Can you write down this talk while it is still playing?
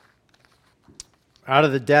Out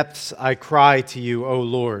of the depths I cry to you, O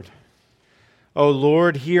Lord. O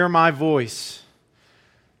Lord, hear my voice.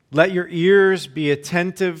 Let your ears be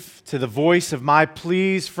attentive to the voice of my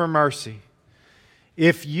pleas for mercy.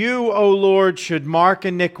 If you, O Lord, should mark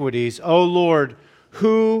iniquities, O Lord,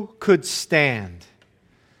 who could stand?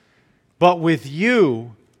 But with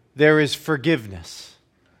you there is forgiveness,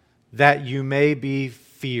 that you may be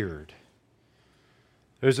feared.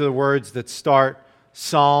 Those are the words that start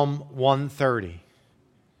Psalm 130.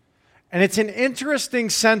 And it's an interesting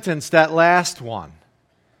sentence, that last one.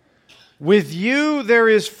 With you there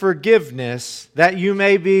is forgiveness, that you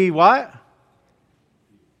may be what?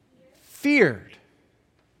 Feared.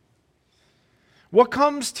 What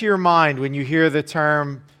comes to your mind when you hear the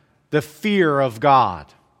term the fear of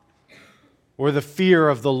God or the fear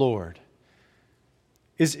of the Lord?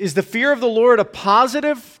 Is the fear of the Lord a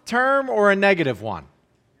positive term or a negative one?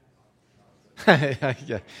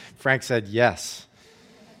 Yeah, Frank said yes.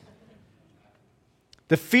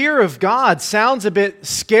 The fear of God sounds a bit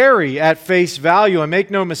scary at face value, and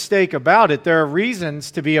make no mistake about it, there are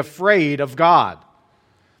reasons to be afraid of God.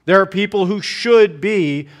 There are people who should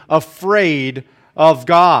be afraid of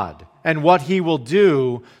God and what He will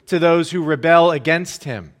do to those who rebel against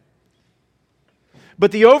Him.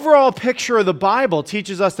 But the overall picture of the Bible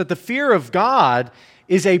teaches us that the fear of God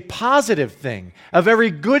is a positive thing, a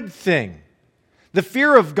very good thing. The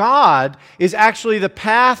fear of God is actually the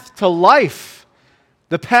path to life,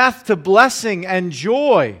 the path to blessing and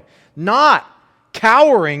joy, not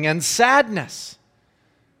cowering and sadness.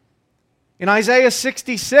 In Isaiah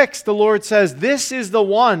 66, the Lord says, "This is the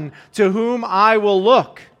one to whom I will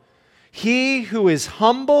look, he who is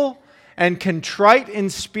humble and contrite in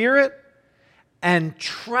spirit and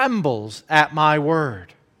trembles at my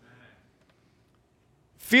word."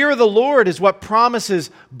 Fear of the Lord is what promises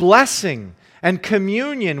blessing and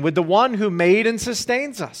communion with the one who made and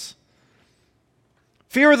sustains us.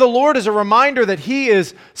 Fear of the Lord is a reminder that He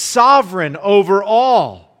is sovereign over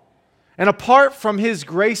all. And apart from His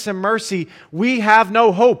grace and mercy, we have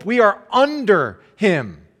no hope. We are under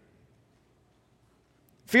Him.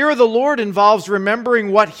 Fear of the Lord involves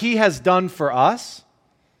remembering what He has done for us,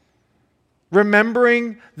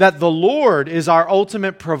 remembering that the Lord is our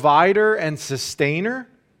ultimate provider and sustainer,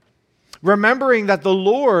 remembering that the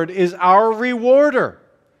Lord is our rewarder.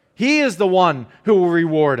 He is the one who will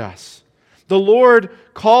reward us. The Lord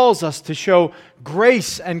calls us to show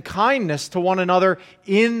grace and kindness to one another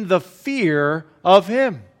in the fear of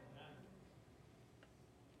Him.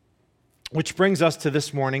 Which brings us to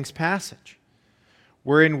this morning's passage.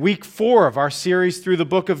 We're in week 4 of our series through the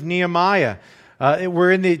book of Nehemiah.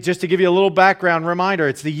 Just to give you a little background reminder,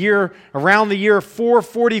 it's around the year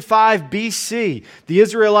 445 BC. The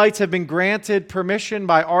Israelites have been granted permission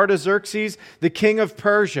by Artaxerxes, the king of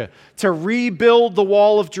Persia, to rebuild the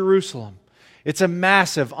wall of Jerusalem. It's a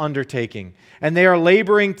massive undertaking, and they are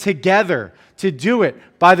laboring together to do it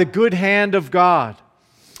by the good hand of God.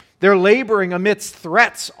 They're laboring amidst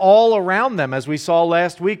threats all around them, as we saw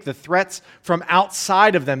last week, the threats from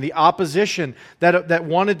outside of them, the opposition that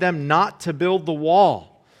wanted them not to build the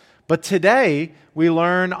wall. But today, we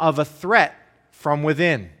learn of a threat from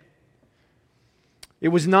within. It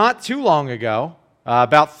was not too long ago,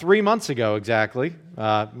 about 3 months ago exactly,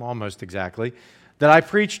 almost exactly, that I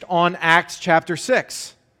preached on Acts chapter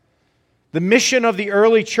 6. The mission of the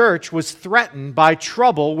early church was threatened by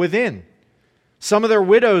trouble within. Some of their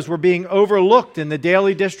widows were being overlooked in the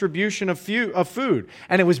daily distribution of food,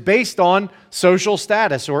 and it was based on social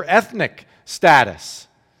status or ethnic status.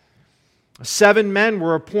 7 men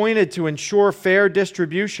were appointed to ensure fair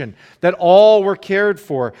distribution, that all were cared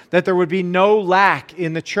for, that there would be no lack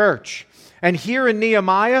in the church. And here in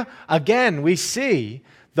Nehemiah, again, we see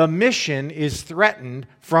the mission is threatened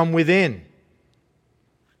from within.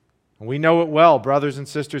 And we know it well, brothers and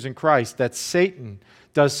sisters in Christ, that Satan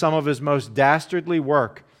does some of his most dastardly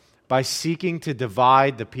work by seeking to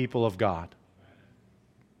divide the people of God.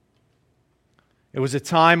 It was a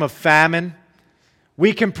time of famine.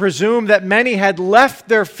 We can presume that many had left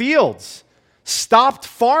their fields, stopped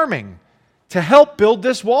farming to help build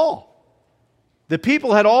this wall. The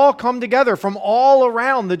people had all come together from all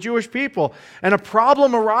around the Jewish people, and a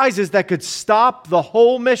problem arises that could stop the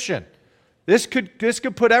whole mission. This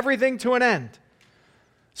could put everything to an end.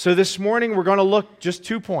 So this morning we're going to look just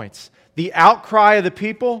 2 points: the outcry of the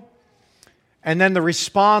people, and then the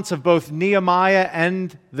response of both Nehemiah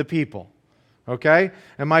and the people. Okay?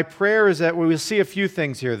 And my prayer is that we will see a few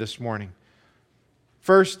things here this morning.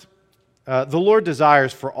 First, the Lord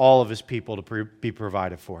desires for all of His people to be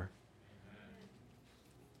provided for.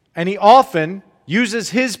 And He often uses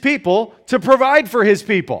His people to provide for His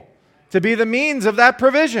people. to be the means of that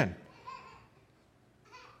provision.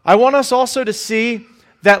 I want us also to see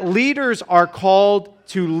that leaders are called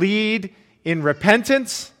to lead in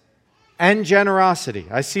repentance and generosity.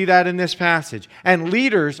 I see that in this passage. And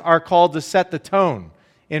leaders are called to set the tone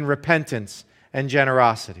in repentance and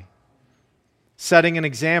generosity, setting an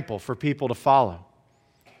example for people to follow.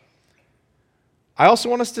 I also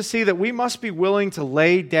want us to see that we must be willing to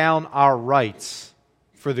lay down our rights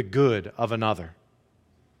for the good of another.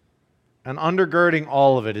 And undergirding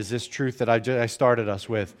all of it is this truth that I started us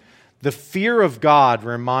with. The fear of God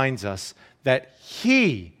reminds us that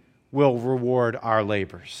He will reward our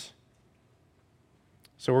labors.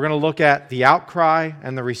 So we're going to look at the outcry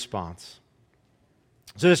and the response.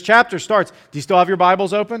 So this chapter starts. Do you still have your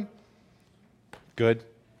Bibles open? Good.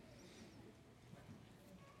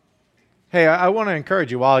 Hey, I want to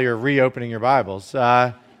encourage you while you're reopening your Bibles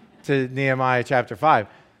to Nehemiah chapter 5.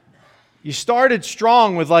 You started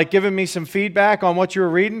strong with giving me some feedback on what you were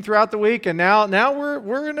reading throughout the week, and now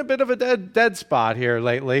we're in a bit of a dead spot here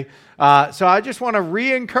lately. So I just want to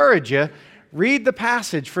re-encourage you. Read the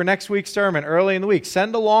passage for next week's sermon early in the week.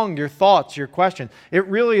 Send along your thoughts, your questions. It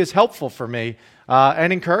really is helpful for me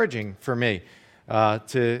and encouraging for me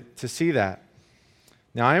to see that.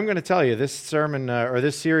 Now, I am going to tell you, this sermon or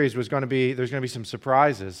this series there's going to be some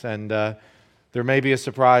surprises, and there may be a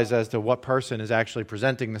surprise as to what person is actually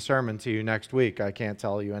presenting the sermon to you next week. I can't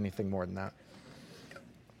tell you anything more than that.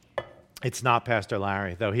 It's not Pastor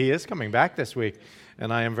Larry, though he is coming back this week,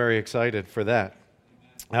 and I am very excited for that.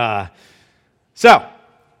 So,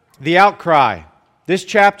 the outcry. This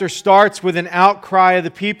chapter starts with an outcry of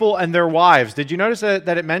the people and their wives. Did you notice that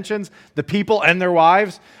it mentions the people and their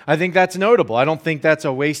wives? I think that's notable. I don't think that's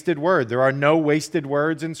a wasted word. There are no wasted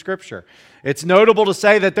words in Scripture. It's notable to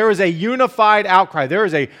say that there is a unified outcry. There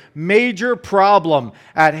is a major problem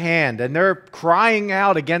at hand, and they're crying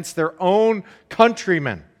out against their own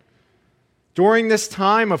countrymen. During this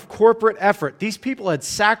time of corporate effort, these people had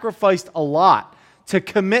sacrificed a lot to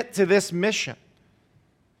commit to this mission.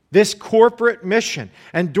 This corporate mission.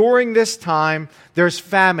 And during this time, there's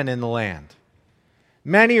famine in the land.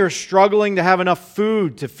 Many are struggling to have enough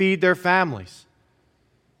food to feed their families.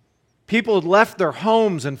 People had left their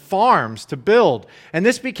homes and farms to build, and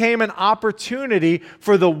this became an opportunity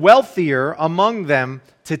for the wealthier among them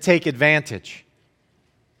to take advantage.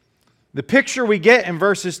 The picture we get in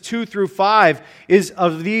verses 2 through 5 is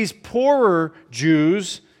of these poorer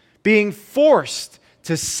Jews being forced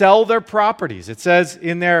to sell their properties. It says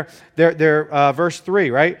in their verse 3,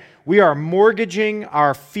 right? We are mortgaging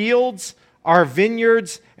our fields, our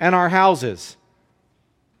vineyards, and our houses.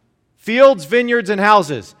 Fields, vineyards, and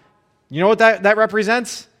houses. You know what that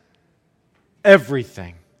represents?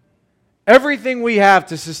 Everything. Everything we have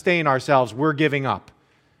to sustain ourselves, we're giving up.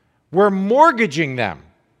 We're mortgaging them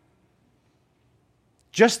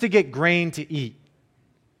just to get grain to eat.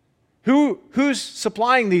 Who's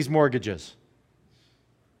supplying these mortgages?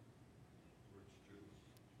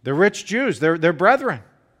 The rich Jews, their brethren,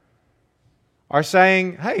 are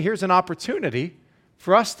saying, hey, here's an opportunity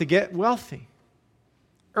for us to get wealthy.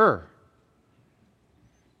 To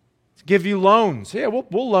give you loans. Yeah,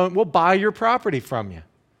 we'll buy your property from you.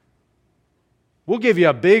 We'll give you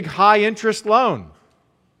a big high-interest loan.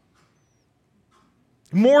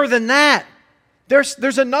 More than that,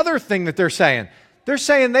 there's another thing that they're saying. They're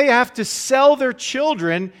saying they have to sell their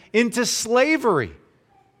children into slavery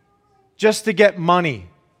just to get money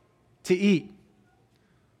to eat.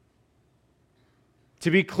 To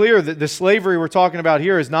be clear, the slavery we're talking about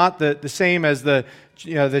here is not the same as the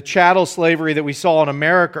chattel slavery that we saw in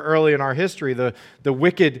America early in our history, the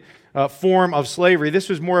wicked form of slavery. This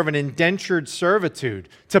was more of an indentured servitude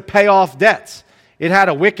to pay off debts. It had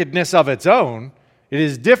a wickedness of its own. It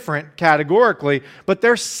is different categorically, but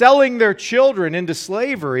they're selling their children into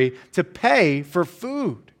slavery to pay for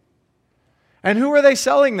food. And who are they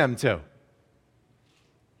selling them to?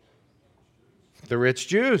 The rich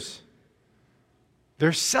Jews.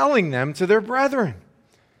 They're selling them to their brethren.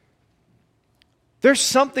 There's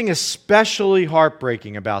something especially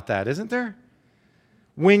heartbreaking about that, isn't there?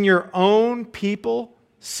 When your own people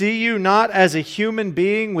see you not as a human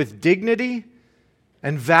being with dignity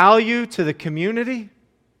and value to the community.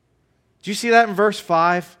 Do you see that in verse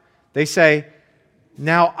 5? They say,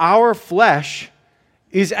 now our flesh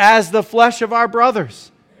is as the flesh of our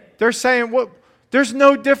brothers. They're saying, what? There's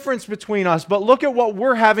no difference between us, but look at what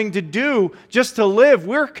we're having to do just to live.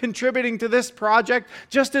 We're contributing to this project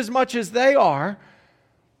just as much as they are,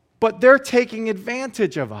 but they're taking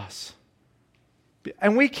advantage of us.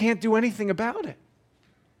 And we can't do anything about it.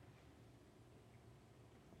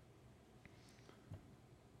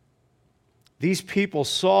 These people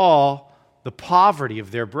saw the poverty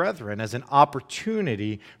of their brethren as an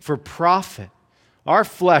opportunity for profit. Our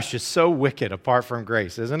flesh is so wicked apart from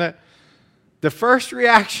grace, isn't it? The first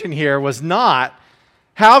reaction here was not,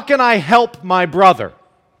 how can I help my brother?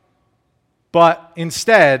 But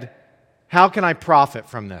instead, how can I profit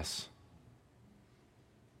from this?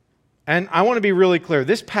 And I want to be really clear.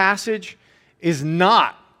 This passage is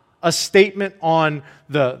not a statement on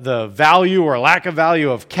the value or lack of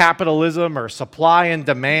value of capitalism or supply and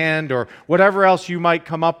demand or whatever else you might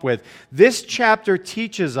come up with. This chapter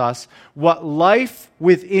teaches us what life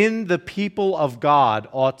within the people of God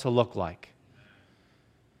ought to look like,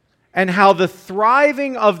 and how the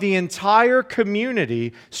thriving of the entire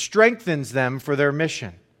community strengthens them for their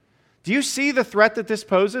mission. Do you see the threat that this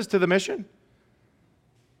poses to the mission?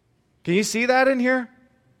 Can you see that in here?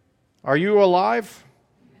 Are you alive?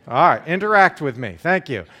 All right, interact with me. Thank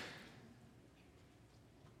you.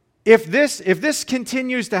 If this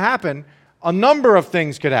continues to happen, a number of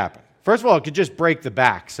things could happen. First of all, it could just break the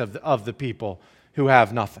backs of the people who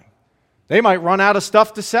have nothing. They might run out of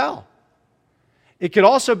stuff to sell. It could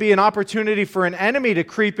also be an opportunity for an enemy to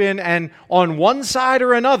creep in and, on one side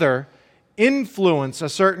or another, influence a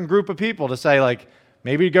certain group of people to say, like,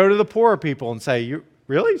 maybe go to the poorer people and say, "You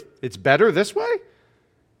really? It's better this way?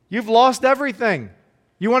 You've lost everything.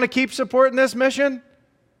 You want to keep supporting this mission?"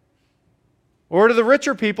 Or to the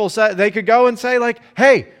richer people, they could go and say, like,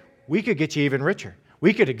 "Hey, we could get you even richer.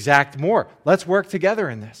 We could exact more. Let's work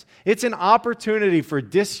together in this." It's an opportunity for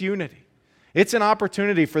disunity. It's an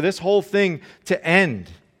opportunity for this whole thing to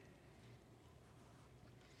end.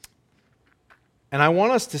 And I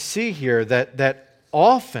want us to see here that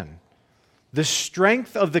often the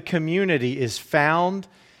strength of the community is found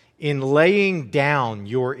in laying down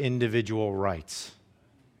your individual rights.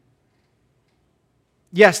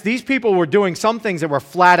 Yes, these people were doing some things that were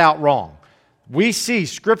flat out wrong. We see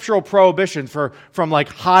scriptural prohibition from like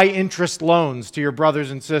high interest loans to your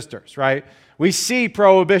brothers and sisters, right? We see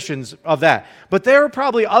prohibitions of that. But there were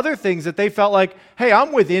probably other things that they felt like, hey,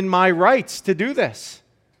 I'm within my rights to do this.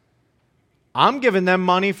 I'm giving them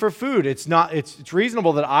money for food. It's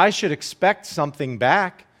reasonable that I should expect something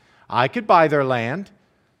back. I could buy their land.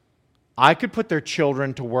 I could put their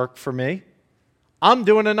children to work for me. I'm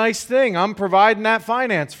doing a nice thing. I'm providing that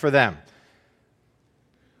finance for them.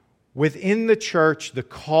 Within the church, the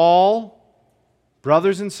call,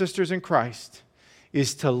 brothers and sisters in Christ,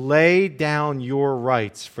 is to lay down your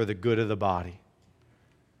rights for the good of the body.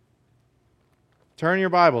 Turn your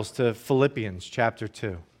Bibles to Philippians chapter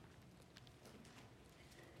 2.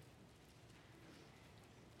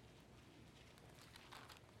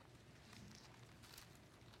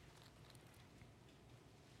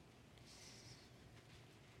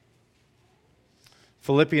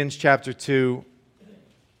 Philippians chapter 2,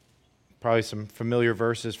 probably some familiar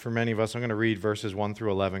verses for many of us. I'm going to read verses 1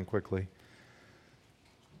 through 11 quickly.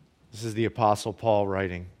 This is the Apostle Paul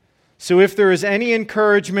writing. "So if there is any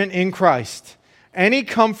encouragement in Christ, any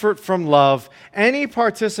comfort from love, any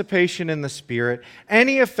participation in the Spirit,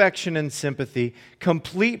 any affection and sympathy,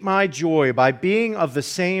 complete my joy by being of the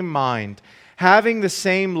same mind, having the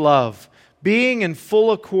same love, being in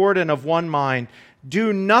full accord and of one mind.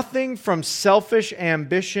 Do nothing from selfish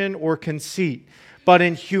ambition or conceit, but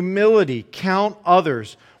in humility count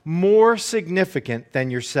others more significant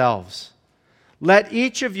than yourselves. Let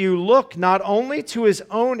each of you look not only to his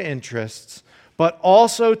own interests, but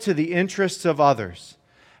also to the interests of others.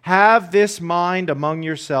 Have this mind among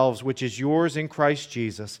yourselves, which is yours in Christ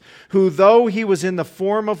Jesus, who, though he was in the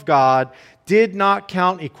form of God, did not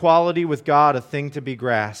count equality with God a thing to be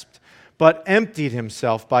grasped, but emptied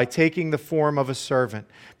himself by taking the form of a servant,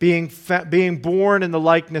 being born in the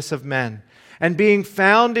likeness of men. And being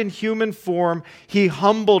found in human form, he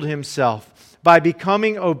humbled himself by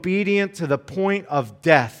becoming obedient to the point of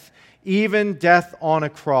death, even death on a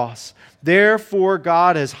cross. Therefore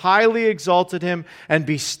God has highly exalted him and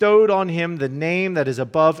bestowed on him the name that is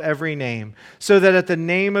above every name, so that at the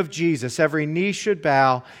name of Jesus every knee should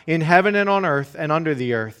bow in heaven and on earth and under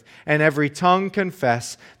the earth, and every tongue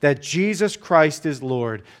confess that Jesus Christ is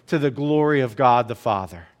Lord, to the glory of God the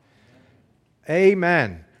Father."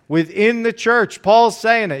 Amen. Within the church, Paul's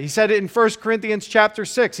saying it. He said it in 1 Corinthians chapter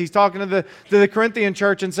 6. He's talking to the Corinthian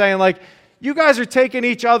church and saying, like, you guys are taking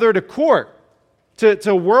each other to court,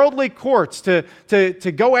 to worldly courts, to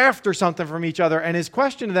go after something from each other. And his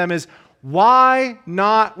question to them is, why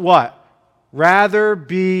not what? Rather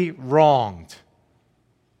be wronged.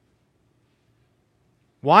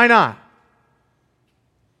 Why not?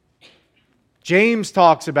 James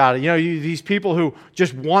talks about it. These people who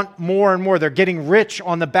just want more and more. They're getting rich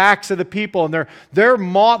on the backs of the people, and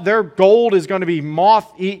their gold is going to be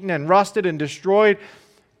moth-eaten and rusted and destroyed.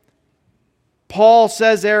 Paul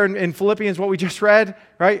says there in Philippians, what we just read,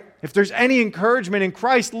 right? If there's any encouragement in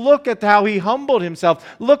Christ, look at how he humbled himself.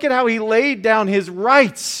 Look at how he laid down his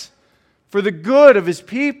rights for the good of his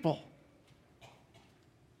people.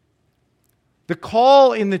 The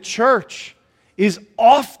call in the church is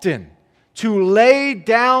often to lay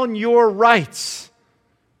down your rights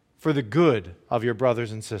for the good of your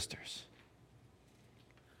brothers and sisters.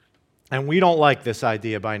 And we don't like this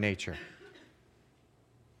idea by nature.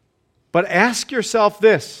 But ask yourself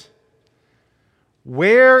this: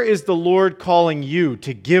 where is the Lord calling you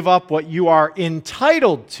to give up what you are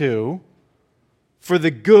entitled to for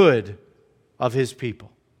the good of His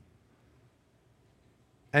people?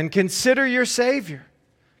 And consider your Savior.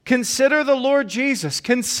 Consider the Lord Jesus.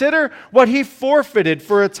 Consider what He forfeited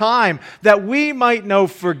for a time that we might know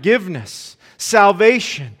forgiveness,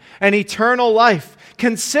 salvation, and eternal life.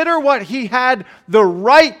 Consider what He had the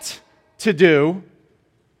right to do,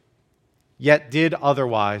 yet did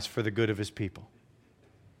otherwise for the good of His people.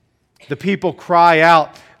 The people cry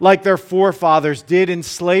out like their forefathers did in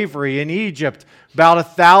slavery in Egypt about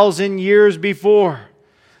 1,000 years before.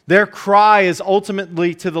 Their cry is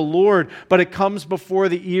ultimately to the Lord, but it comes before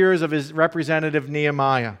the ears of his representative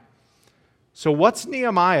Nehemiah. So what's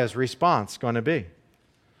Nehemiah's response going to be?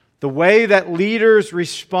 The way that leaders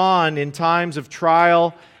respond in times of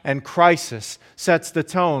trial and crisis sets the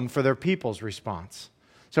tone for their people's response.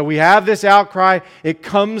 So we have this outcry. It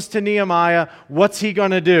comes to Nehemiah. What's he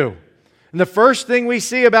going to do? And the first thing we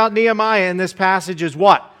see about Nehemiah in this passage is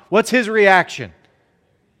what? What's his reaction?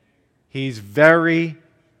 He's very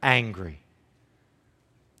angry.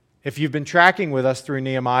 If you've been tracking with us through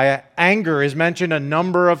Nehemiah, anger is mentioned a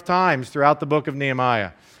number of times throughout the book of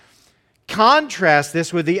Nehemiah. Contrast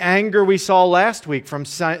this with the anger we saw last week from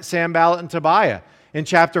Sanballat and Tobiah in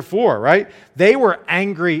chapter 4, right? They were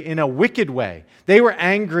angry in a wicked way. They were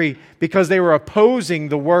angry because they were opposing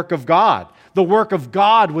the work of God. The work of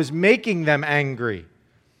God was making them angry.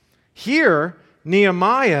 Here,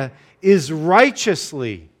 Nehemiah is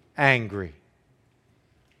righteously angry.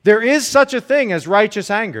 There is such a thing as righteous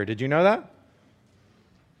anger. Did you know that?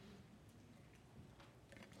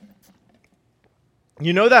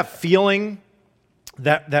 You know that feeling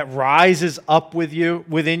that rises up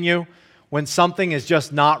within you when something is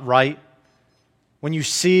just not right? When you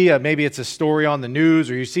see, maybe it's a story on the news,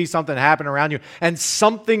 or you see something happen around you, and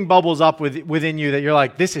something bubbles up within you that you're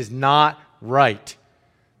like, this is not right.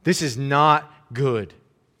 This is not good.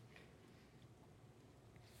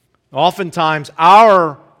 Oftentimes,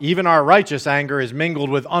 even our righteous anger is mingled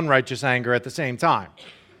with unrighteous anger at the same time.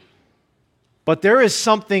 But there is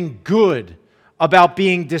something good about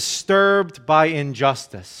being disturbed by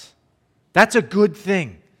injustice. That's a good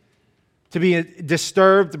thing, to be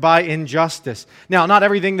disturbed by injustice. Now, not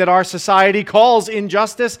everything that our society calls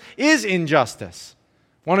injustice is injustice.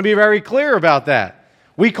 I want to be very clear about that.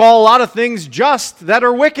 We call a lot of things just that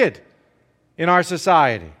are wicked in our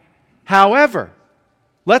society. However,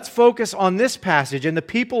 let's focus on this passage and the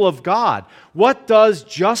people of God. What does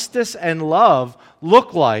justice and love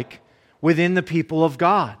look like within the people of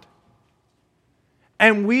God?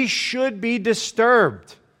 And we should be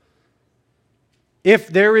disturbed if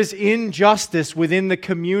there is injustice within the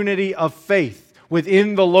community of faith,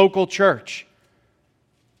 within the local church.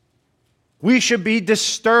 We should be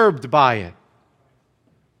disturbed by it.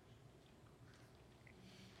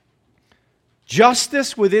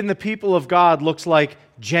 Justice within the people of God looks like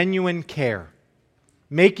genuine care,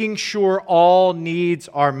 making sure all needs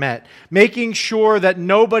are met, making sure that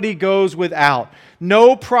nobody goes without,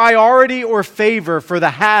 no priority or favor for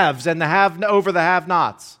the haves and the have over the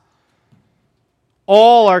have-nots.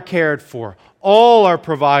 All are cared for, all are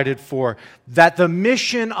provided for, that the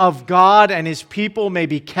mission of God and His people may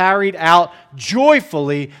be carried out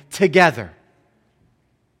joyfully together.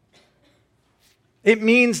 It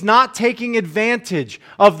means not taking advantage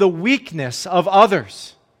of the weakness of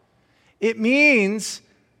others. It means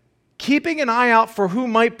keeping an eye out for who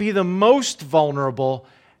might be the most vulnerable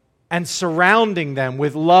and surrounding them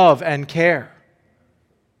with love and care.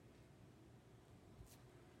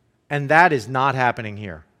 And that is not happening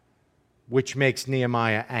here, which makes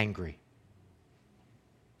Nehemiah angry.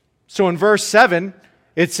 So in verse 7,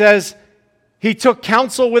 it says, he took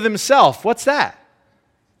counsel with himself. What's that?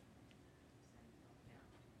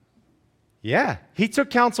 Yeah, he took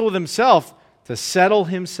counsel with himself to settle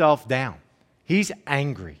himself down. He's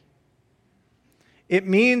angry. It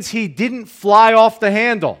means he didn't fly off the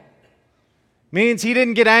handle. Means he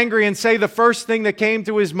didn't get angry and say the first thing that came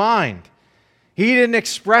to his mind. He didn't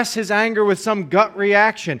express his anger with some gut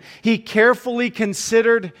reaction. He carefully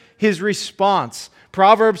considered his response.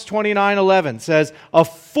 Proverbs 29:11 says, "A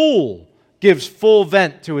fool gives full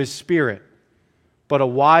vent to his spirit, but a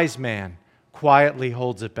wise man quietly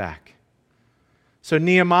holds it back." So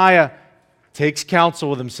Nehemiah takes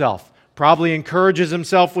counsel with himself, probably encourages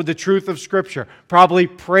himself with the truth of Scripture, probably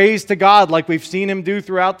prays to God like we've seen him do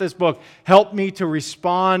throughout this book. Help me to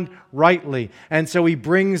respond rightly. And so he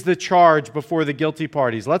brings the charge before the guilty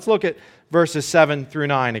parties. Let's look at verses 7 through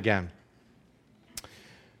 9 again.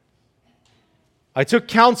 "I took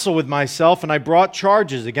counsel with myself, and I brought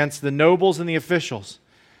charges against the nobles and the officials.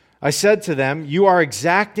 I said to them, 'You are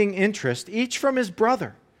exacting interest, each from his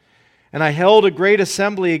brother.' And I held a great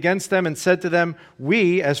assembly against them and said to them,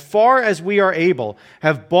 'We, as far as we are able,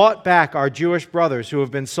 have bought back our Jewish brothers who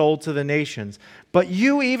have been sold to the nations. But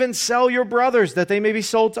you even sell your brothers that they may be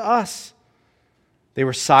sold to us.' They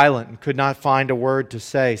were silent and could not find a word to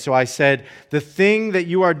say. So I said, 'The thing that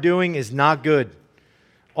you are doing is not good.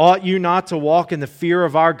 Ought you not to walk in the fear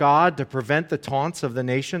of our God to prevent the taunts of the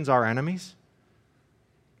nations, our enemies?'"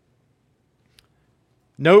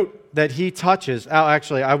 Note that he touches,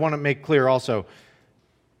 actually, I want to make clear also,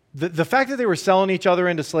 the fact that they were selling each other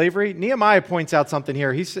into slavery, Nehemiah points out something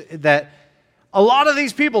here. He said that a lot of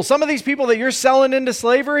these people, some of these people that you're selling into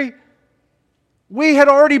slavery, we had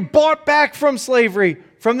already bought back from slavery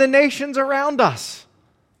from the nations around us.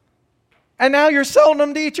 And now you're selling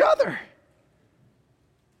them to each other.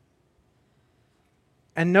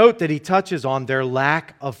 And note that he touches on their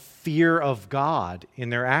lack of fear of God in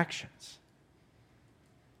their actions.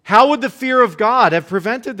 How would the fear of God have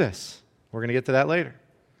prevented this? We're going to get to that later.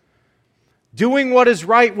 Doing what is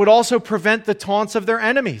right would also prevent the taunts of their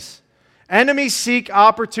enemies. Enemies seek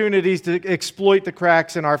opportunities to exploit the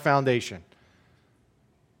cracks in our foundation.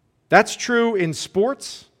 That's true in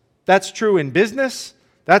sports, that's true in business,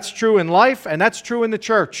 that's true in life, and that's true in the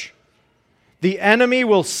church. The enemy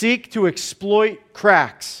will seek to exploit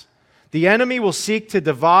cracks. The enemy will seek to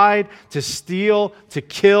divide, to steal, to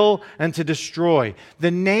kill, and to destroy.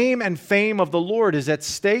 The name and fame of the Lord is at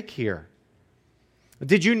stake here.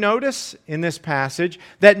 Did you notice in this passage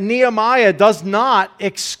that Nehemiah does not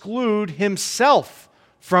exclude himself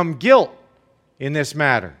from guilt in this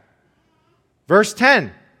matter? Verse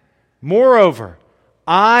 10, "Moreover,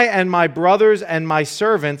 I and my brothers and my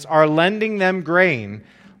servants are lending them grain.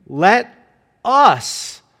 Let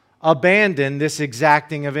us abandon this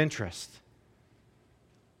exacting of interest."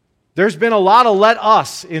 There's been a lot of "let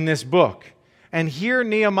us" in this book. And here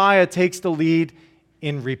Nehemiah takes the lead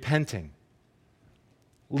in repenting.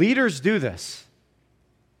 Leaders do this.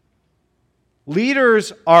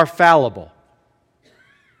 Leaders are fallible.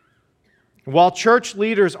 While church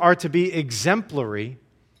leaders are to be exemplary,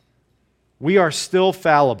 we are still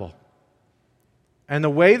fallible. And the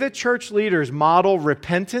way that church leaders model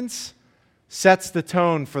repentance sets the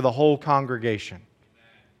tone for the whole congregation.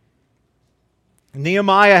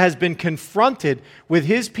 Nehemiah has been confronted with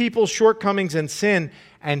his people's shortcomings and sin,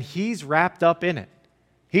 and he's wrapped up in it.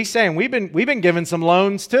 He's saying, we've been given some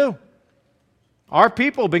loans too. Our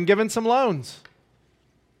people have been given some loans.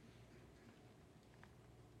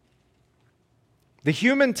 The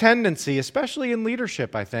human tendency, especially in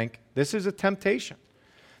leadership, I think, this is a temptation.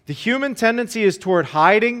 The human tendency is toward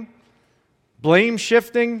hiding, blame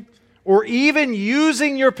shifting, or even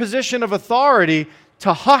using your position of authority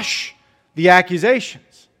to hush the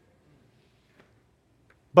accusations.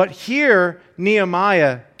 But here,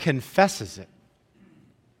 Nehemiah confesses it.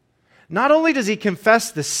 Not only does he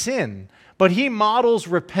confess the sin, but he models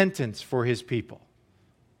repentance for his people.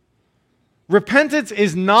 Repentance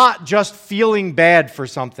is not just feeling bad for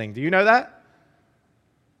something. Do you know that?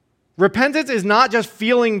 Repentance is not just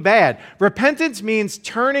feeling bad. Repentance means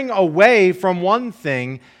turning away from one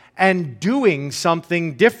thing and doing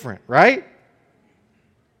something different, right?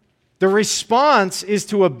 The response is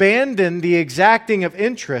to abandon the exacting of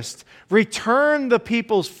interest, return the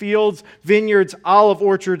people's fields, vineyards, olive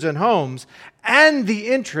orchards, and homes, and the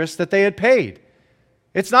interest that they had paid.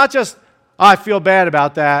 It's not just, I feel bad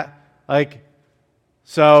about that,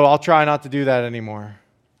 so I'll try not to do that anymore.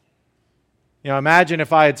 Imagine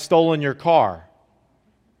if I had stolen your car,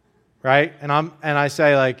 right? And I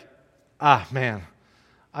say man,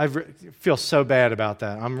 I feel so bad about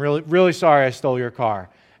that. I'm really, really sorry I stole your car.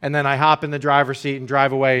 And then I hop in the driver's seat and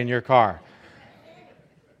drive away in your car.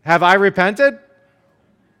 Have I repented?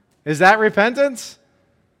 Is that repentance?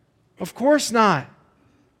 Of course not.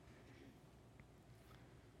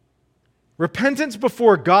 Repentance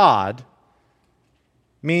before God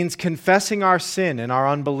means confessing our sin and our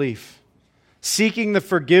unbelief, seeking the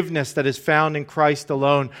forgiveness that is found in Christ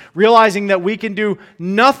alone, realizing that we can do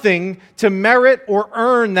nothing to merit or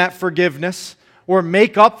earn that forgiveness or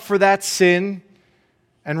make up for that sin,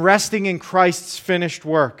 and resting in Christ's finished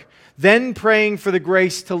work. Then praying for the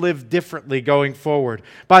grace to live differently going forward.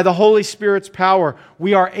 By the Holy Spirit's power,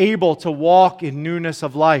 we are able to walk in newness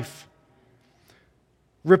of life.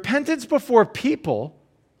 Repentance before people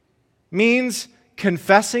means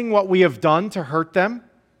confessing what we have done to hurt them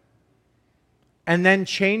and then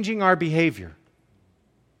changing our behavior.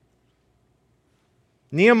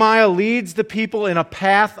 Nehemiah leads the people in a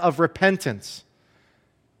path of repentance.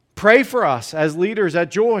 Pray for us as leaders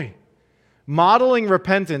at Joy. Modeling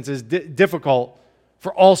repentance is difficult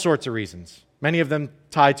for all sorts of reasons, many of them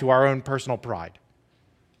tied to our own personal pride.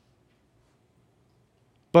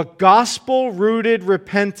 But gospel-rooted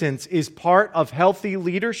repentance is part of healthy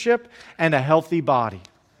leadership and a healthy body.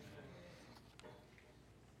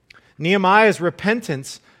 Nehemiah's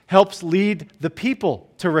repentance helps lead the people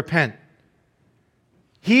to repent.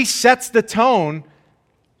 He sets the tone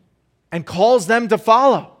and calls them to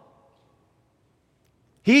follow.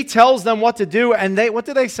 He tells them what to do, and what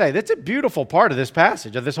do they say? That's a beautiful part of this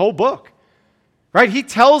passage, of this whole book. Right? He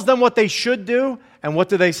tells them what they should do, and what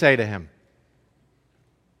do they say to him?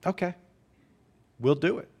 Okay, we'll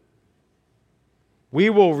do it. We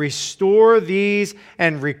will restore these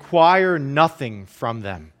and require nothing from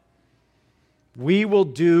them. We will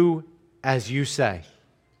do as you say.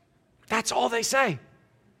 That's all they say.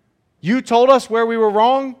 You told us where we were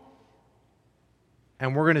wrong,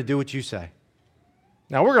 and we're going to do what you say.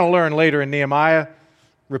 Now, we're going to learn later in Nehemiah,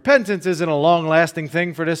 repentance isn't a long-lasting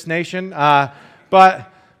thing for this nation. But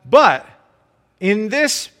in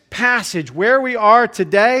this passage, where we are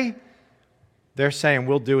today, they're saying,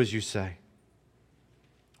 we'll do as you say.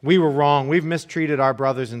 We were wrong. We've mistreated our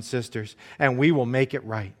brothers and sisters, and we will make it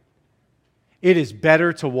right. It is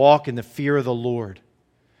better to walk in the fear of the Lord.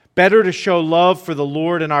 Better to show love for the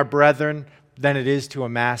Lord and our brethren than it is to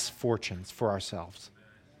amass fortunes for ourselves.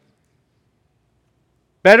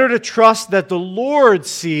 Better to trust that the Lord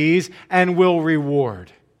sees and will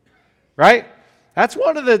reward. Right? That's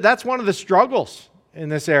one of the struggles in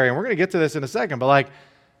this area. And we're going to get to this in a second. But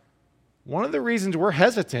one of the reasons we're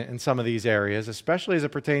hesitant in some of these areas, especially as it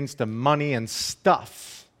pertains to money and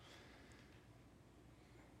stuff,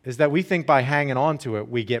 is that we think by hanging on to it,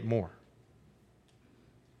 we get more.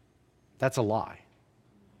 That's a lie.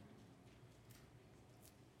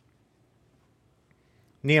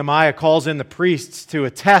 Nehemiah calls in the priests to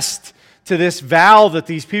attest to this vow that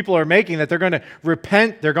these people are making, that they're going to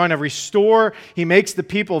repent, they're going to restore. He makes the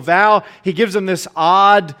people vow. He gives them this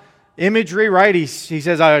odd imagery, right? He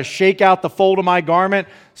says, I shake out the fold of my garment.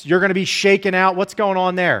 So you're going to be shaken out. What's going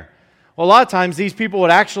on there? Well, a lot of times these people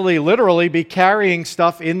would actually literally be carrying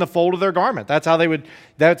stuff in the fold of their garment.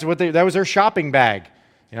 That was their shopping bag.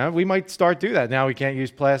 We might start do that. Now we can't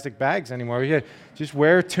use plastic bags anymore. We just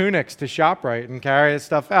wear tunics to ShopRite and carry that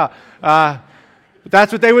stuff out. But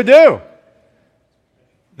that's what they would do.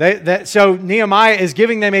 So Nehemiah is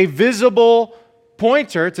giving them a visible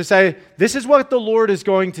pointer to say, this is what the Lord is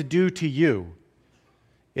going to do to you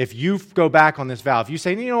if you go back on this vow. If you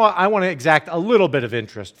say, you know what, I want to exact a little bit of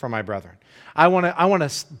interest from my brethren. I want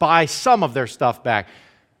to buy some of their stuff back.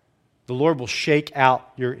 The Lord will shake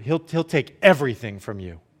out He'll take everything from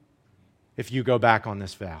you if you go back on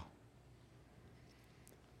this vow.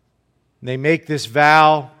 They make this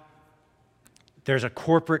vow. There's a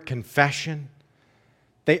corporate confession.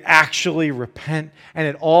 They actually repent. And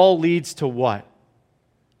it all leads to what?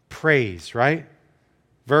 Praise, right?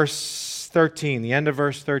 Verse 13, the end of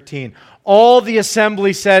verse 13. All the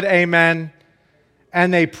assembly said amen,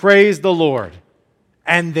 and they praised the Lord.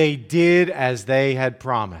 And they did as they had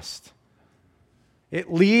promised.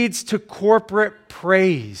 It leads to corporate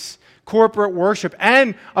praise, corporate worship,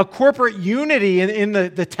 and a corporate unity in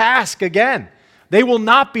the task again. They will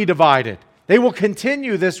not be divided. They will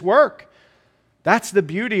continue this work. That's the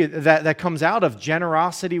beauty that comes out of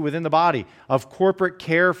generosity within the body, of corporate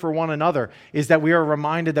care for one another, is that we are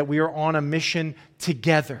reminded that we are on a mission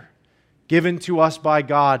together, given to us by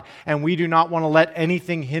God, and we do not want to let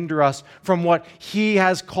anything hinder us from what He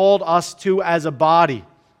has called us to as a body.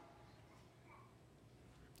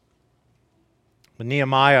 But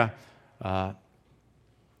Nehemiah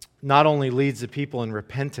not only leads the people in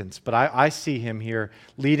repentance, but I see him here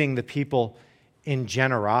leading the people in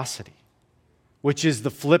generosity, which is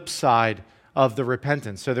the flip side of the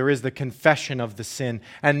repentance. So there is the confession of the sin.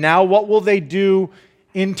 And now what will they do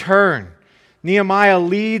in turn? Nehemiah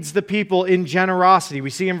leads the people in generosity.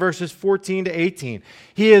 We see in verses 14 to 18.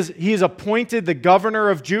 He is appointed the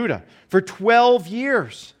governor of Judah for 12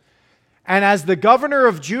 years. And as the governor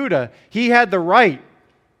of Judah, he had the right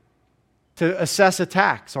to assess a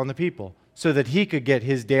tax on the people so that he could get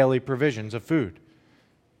his daily provisions of food.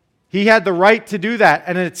 He had the right to do that,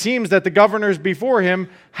 and it seems that the governors before him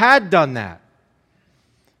had done that.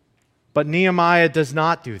 But Nehemiah does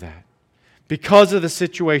not do that. Because of the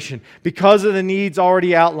situation, because of the needs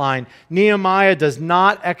already outlined, Nehemiah does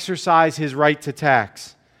not exercise his right to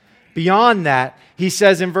tax. Beyond that, he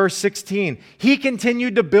says in verse 16, he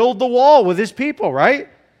continued to build the wall with his people, right?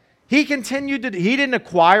 He didn't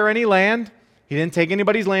acquire any land. He didn't take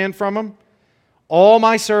anybody's land from them. All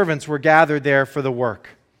my servants were gathered there for the work.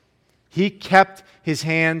 He kept his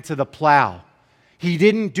hand to the plow. He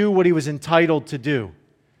didn't do what he was entitled to do.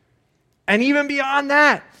 And even beyond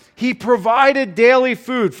that, he provided daily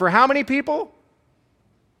food for how many people?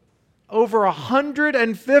 Over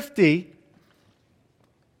 150.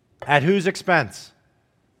 At whose expense?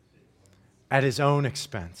 At his own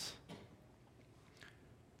expense.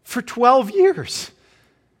 For 12 years.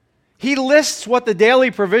 He lists what the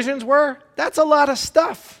daily provisions were. That's a lot of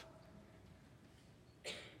stuff.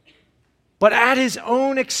 But at his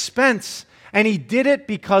own expense. And he did it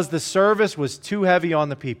because the service was too heavy on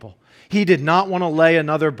the people. He did not want to lay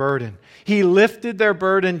another burden. He lifted their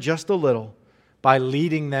burden just a little by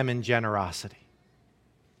leading them in generosity.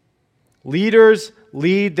 Leaders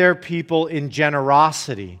lead their people in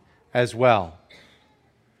generosity as well.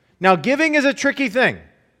 Now, giving is a tricky thing.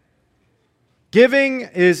 Giving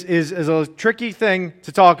is a tricky thing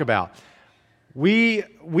to talk about. We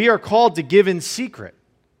are called to give in secret.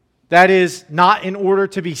 That is, not in order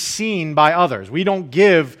to be seen by others. We don't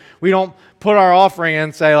put our offering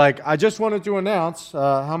and say, like, I just wanted to announce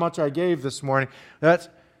how much I gave this morning.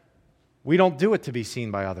 We don't do it to be seen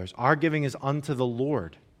by others. Our giving is unto the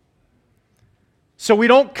Lord. So we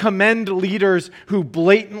don't commend leaders who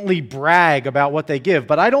blatantly brag about what they give.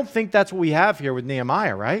 But I don't think that's what we have here with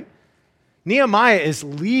Nehemiah, right? Nehemiah is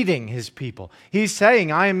leading his people. He's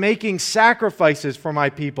saying, I am making sacrifices for my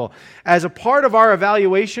people. As a part of our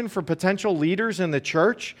evaluation for potential leaders in the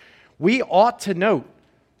church, we ought to note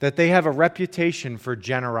that they have a reputation for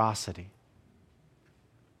generosity.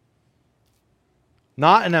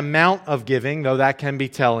 Not an amount of giving, though that can be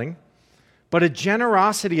telling, but a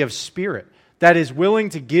generosity of spirit that is willing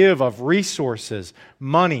to give of resources,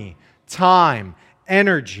 money, time,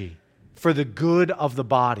 energy for the good of the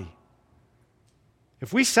body.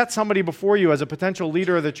 If we set somebody before you as a potential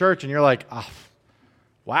leader of the church and you're like, oh,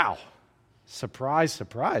 wow, surprise,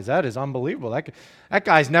 surprise, that is unbelievable. That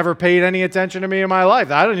guy's never paid any attention to me in my life.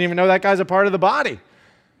 I didn't even know that guy's a part of the body.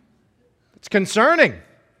 It's concerning.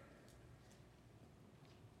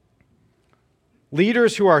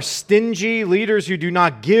 Leaders who are stingy, leaders who do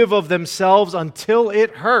not give of themselves until it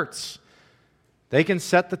hurts, they can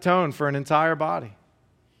set the tone for an entire body.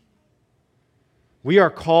 We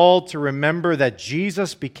are called to remember that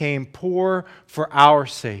Jesus became poor for our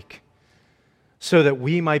sake, so that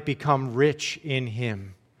we might become rich in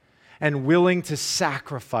Him and willing to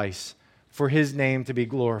sacrifice for His name to be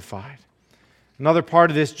glorified. Another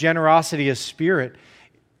part of this generosity of spirit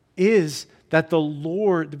is that the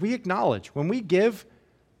Lord, we acknowledge, when we give,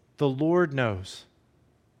 the Lord knows.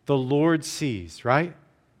 The Lord sees, right?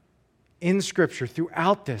 In Scripture,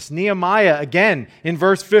 throughout this, Nehemiah, again, in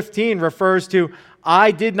verse 15, refers to,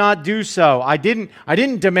 I did not do so. I didn't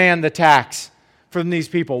demand the tax from these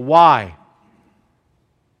people. Why?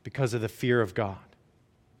 Because of the fear of God.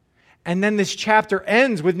 And then this chapter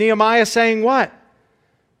ends with Nehemiah saying what?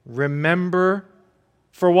 Remember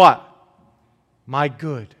for what? My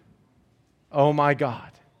good. Oh my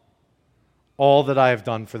God. All that I have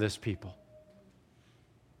done for this people.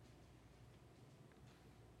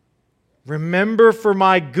 Remember for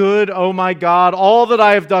my good, oh my God, all that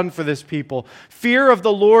I have done for this people. Fear of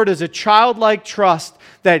the Lord is a childlike trust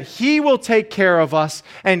that He will take care of us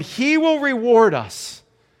and He will reward us.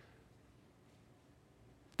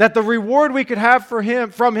 That the reward we could have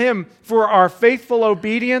from Him for our faithful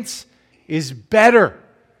obedience is better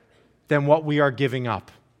than what we are giving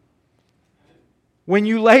up. When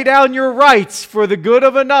you lay down your rights for the good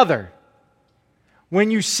of another,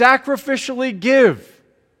 when you sacrificially give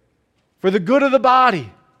for the good of the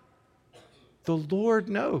body, the Lord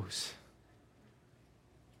knows.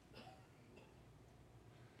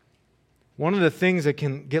 One of the things that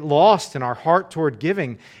can get lost in our heart toward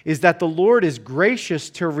giving is that the Lord is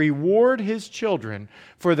gracious to reward His children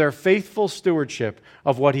for their faithful stewardship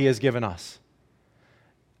of what He has given us.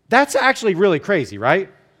 That's actually really crazy,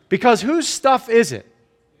 right? Because whose stuff is it?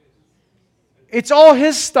 It's all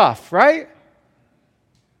His stuff, right?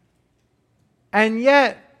 And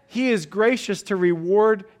yet, He is gracious to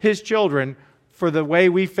reward His children for the way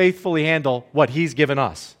we faithfully handle what He's given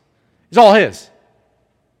us. It's all His.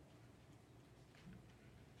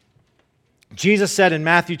 Jesus said in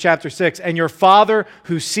Matthew chapter 6, "And your Father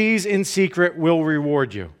who sees in secret will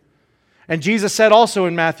reward you." And Jesus said also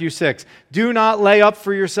in Matthew 6, "Do not lay up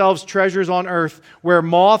for yourselves treasures on earth where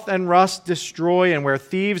moth and rust destroy and where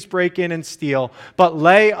thieves break in and steal, but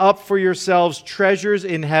lay up for yourselves treasures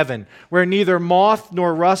in heaven where neither moth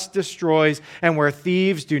nor rust destroys and where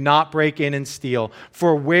thieves do not break in and steal.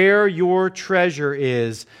 For where your treasure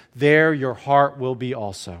is, there your heart will be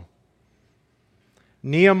also."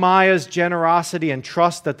 Nehemiah's generosity and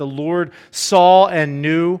trust that the Lord saw and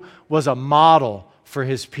knew was a model for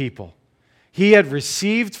his people. He had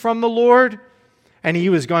received from the Lord, and he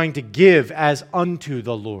was going to give as unto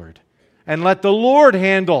the Lord, and let the Lord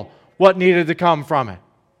handle what needed to come from it.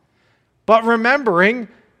 But remembering,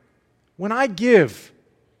 when I give,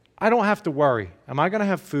 I don't have to worry. Am I going to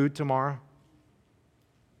have food tomorrow?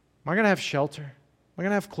 Am I going to have shelter? Am I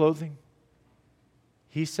going to have clothing?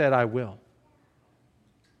 He said, "I will."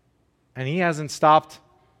 And He hasn't stopped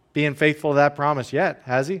being faithful to that promise yet,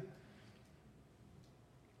 has He?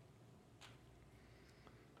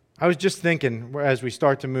 I was just thinking, as we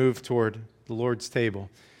start to move toward the Lord's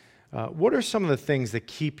table, what are some of the things that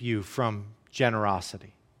keep you from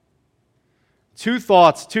generosity? Two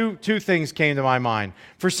things came to my mind.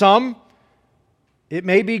 For some, it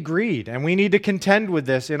may be greed, and we need to contend with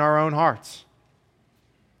this in our own hearts.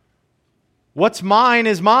 What's mine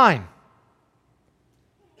is mine.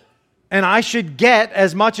 And I should get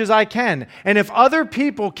as much as I can. And if other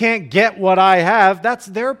people can't get what I have, that's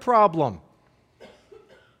their problem.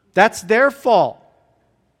 That's their fault.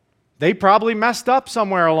 They probably messed up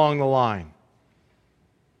somewhere along the line.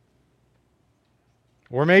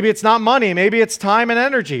 Or maybe it's not money. Maybe it's time and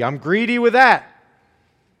energy. I'm greedy with that.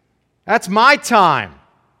 That's my time.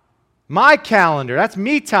 My calendar. That's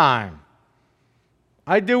me time.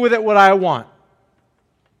 I do with it what I want.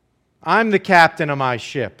 I'm the captain of my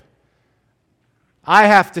ship. I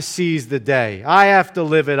have to seize the day. I have to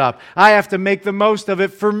live it up. I have to make the most of it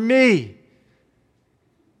for me.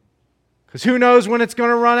 Because who knows when it's going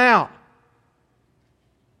to run out?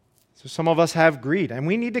 So some of us have greed, and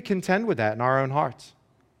we need to contend with that in our own hearts.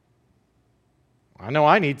 I know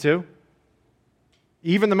I need to.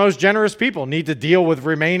 Even the most generous people need to deal with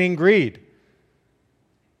remaining greed.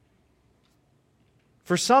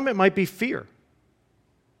 For some, it might be fear.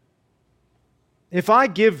 If I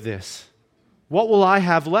give this, what will I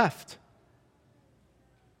have left?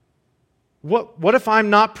 What if I'm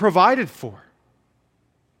not provided for?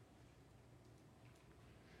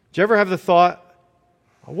 Do you ever have the thought,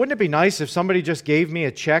 wouldn't it be nice if somebody just gave me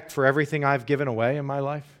a check for everything I've given away in my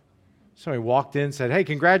life? Somebody walked in and said, "Hey,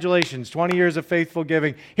 congratulations, 20 years of faithful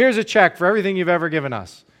giving. Here's a check for everything you've ever given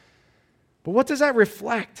us." But what does that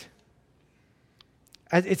reflect?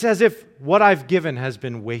 It's as if what I've given has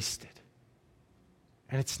been wasted.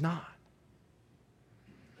 And it's not.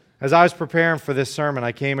 As I was preparing for this sermon,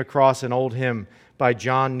 I came across an old hymn by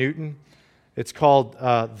John Newton. It's called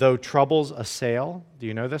 "Though Troubles Assail." Do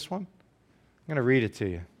you know this one? I'm going to read it to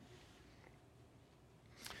you.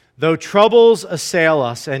 "Though troubles assail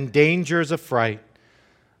us and dangers affright,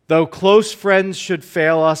 though close friends should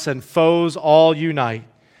fail us and foes all unite,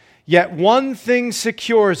 yet one thing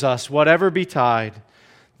secures us, whatever betide,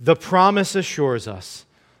 the promise assures us,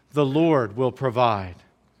 the Lord will provide.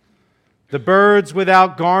 The birds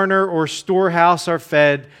without garner or storehouse are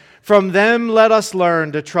fed. From them let us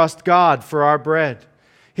learn to trust God for our bread.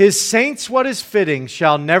 His saints what is fitting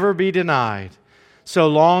shall never be denied. So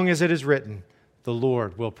long as it is written, the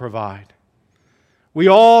Lord will provide. We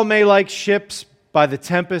all may like ships by the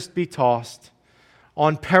tempest be tossed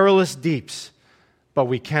on perilous deeps, but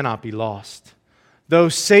we cannot be lost. Though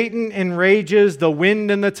Satan enrages the wind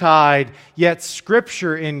and the tide, yet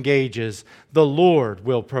Scripture engages, the Lord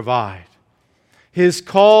will provide. His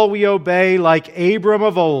call we obey like Abram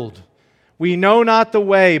of old. We know not the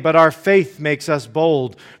way, but our faith makes us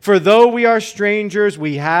bold. For though we are strangers,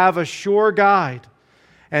 we have a sure guide,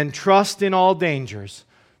 and trust in all dangers,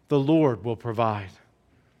 the Lord will provide.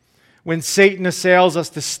 When Satan assails us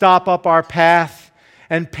to stop up our path,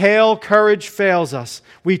 and pale courage fails us,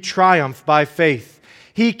 we triumph by faith.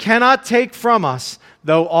 He cannot take from us,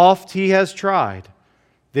 though oft he has tried,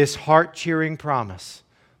 this heart-cheering promise,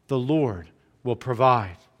 the Lord will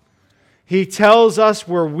provide. He tells us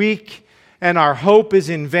we're weak and our hope is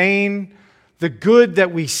in vain. The good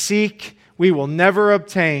that we seek, we will never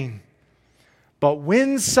obtain. But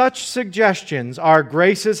when such suggestions our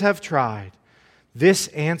graces have tried, this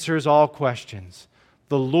answers all questions.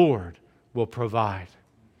 The Lord will provide.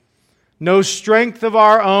 No strength of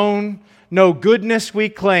our own, no goodness we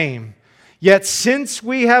claim. Yet since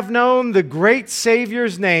we have known the great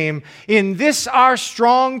Savior's name, in this our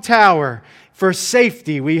strong tower, for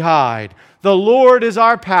safety we hide. The Lord is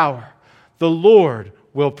our power. The Lord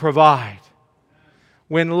will provide.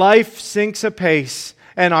 When life sinks apace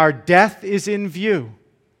and our death is in view,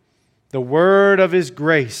 the word of His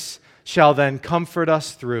grace shall then comfort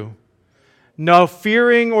us through. No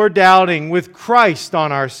fearing or doubting, with Christ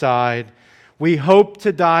on our side, we hope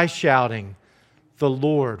to die shouting, the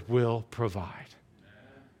Lord will provide.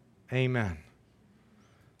 Amen.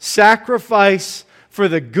 Sacrifice for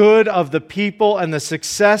the good of the people and the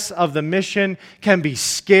success of the mission can be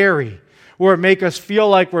scary, or make us feel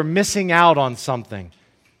like we're missing out on something.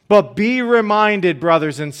 But be reminded,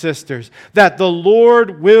 brothers and sisters, that the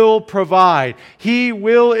Lord will provide. He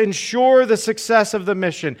will ensure the success of the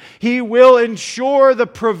mission. He will ensure the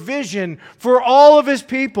provision for all of His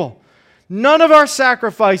people. None of our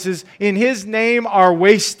sacrifices in His name are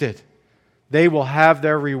wasted. They will have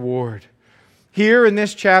their reward. Here in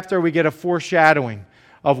this chapter, we get a foreshadowing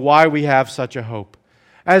of why we have such a hope.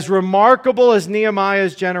 As remarkable as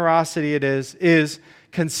Nehemiah's generosity it is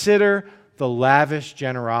consider the lavish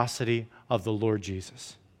generosity of the Lord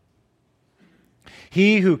Jesus.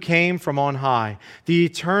 He who came from on high, the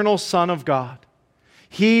eternal Son of God,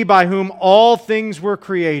 He by whom all things were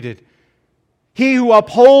created, He who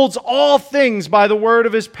upholds all things by the word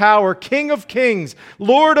of His power, King of kings,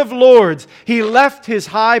 Lord of lords, He left His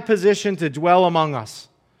high position to dwell among us.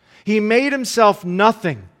 He made Himself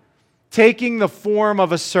nothing, taking the form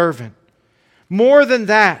of a servant. More than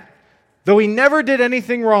that, though He never did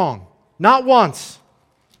anything wrong, not once,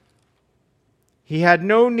 He had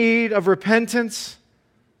no need of repentance,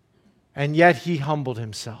 and yet He humbled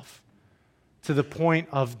Himself to the point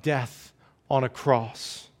of death on a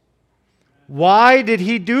cross. Why did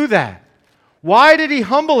He do that? Why did He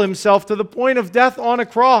humble Himself to the point of death on a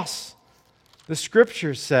cross? The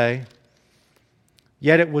Scriptures say,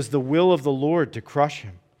 yet it was the will of the Lord to crush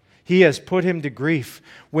Him. He has put Him to grief.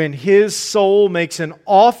 When His soul makes an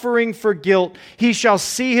offering for guilt, He shall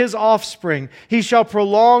see His offspring. He shall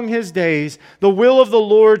prolong His days. The will of the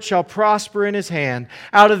Lord shall prosper in His hand.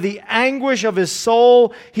 Out of the anguish of His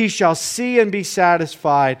soul He shall see and be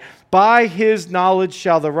satisfied. By His knowledge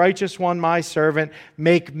shall the righteous one, my servant,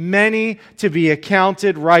 make many to be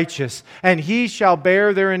accounted righteous, and he shall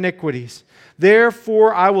bear their iniquities.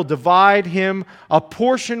 Therefore I will divide him a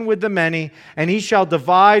portion with the many, and he shall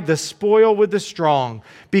divide the spoil with the strong,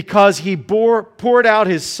 because he poured out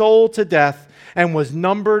his soul to death and was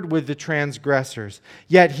numbered with the transgressors.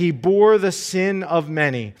 Yet he bore the sin of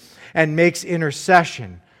many and makes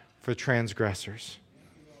intercession for transgressors.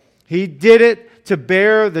 He did it to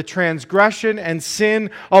bear the transgression and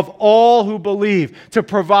sin of all who believe, to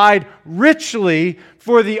provide richly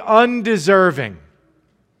for the undeserving.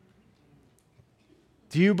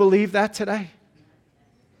 Do you believe that today?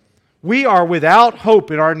 We are without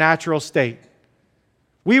hope in our natural state.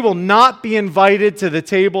 We will not be invited to the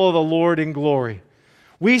table of the Lord in glory.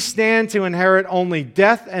 We stand to inherit only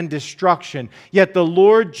death and destruction, yet the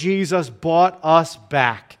Lord Jesus bought us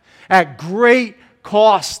back at great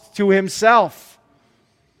cost to Himself.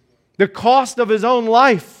 The cost of His own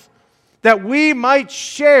life, that we might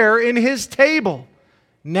share in His table,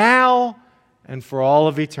 now and for all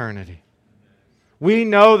of eternity. We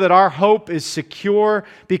know that our hope is secure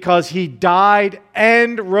because He died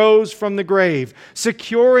and rose from the grave,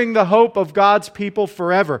 securing the hope of God's people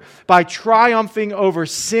forever by triumphing over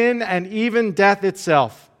sin and even death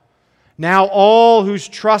itself. Now all whose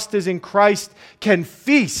trust is in Christ can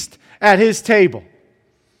feast at His table,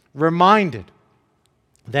 reminded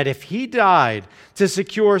that if He died to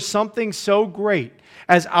secure something so great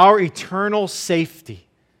as our eternal safety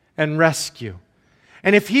and rescue,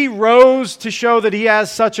 and if He rose to show that He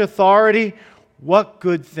has such authority, what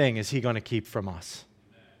good thing is He going to keep from us?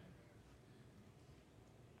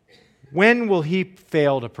 When will He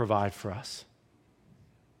fail to provide for us?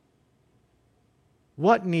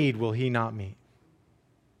 What need will He not meet?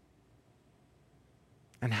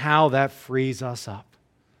 And how that frees us up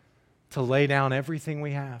to lay down everything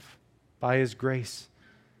we have by His grace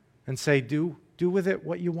and say, do with it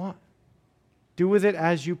what you want. Do with it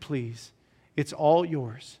as you please. It's all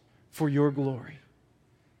yours for your glory.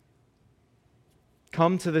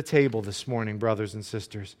 Come to the table this morning, brothers and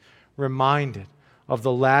sisters, reminded of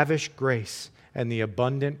the lavish grace and the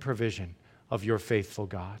abundant provision of your faithful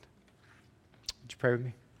God. Would you pray with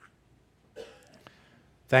me?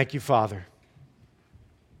 Thank you, Father,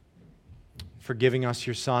 for giving us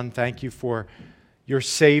your Son. Thank you for your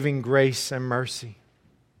saving grace and mercy.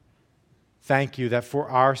 Thank you that for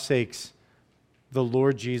our sakes the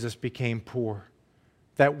Lord Jesus became poor,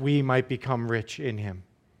 that we might become rich in him.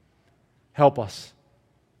 Help us,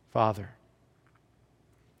 Father,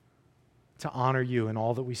 to honor you in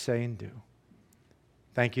all that we say and do.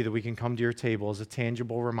 Thank you that we can come to your table as a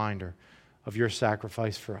tangible reminder of your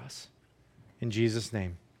sacrifice for us. In Jesus'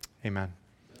 name, amen.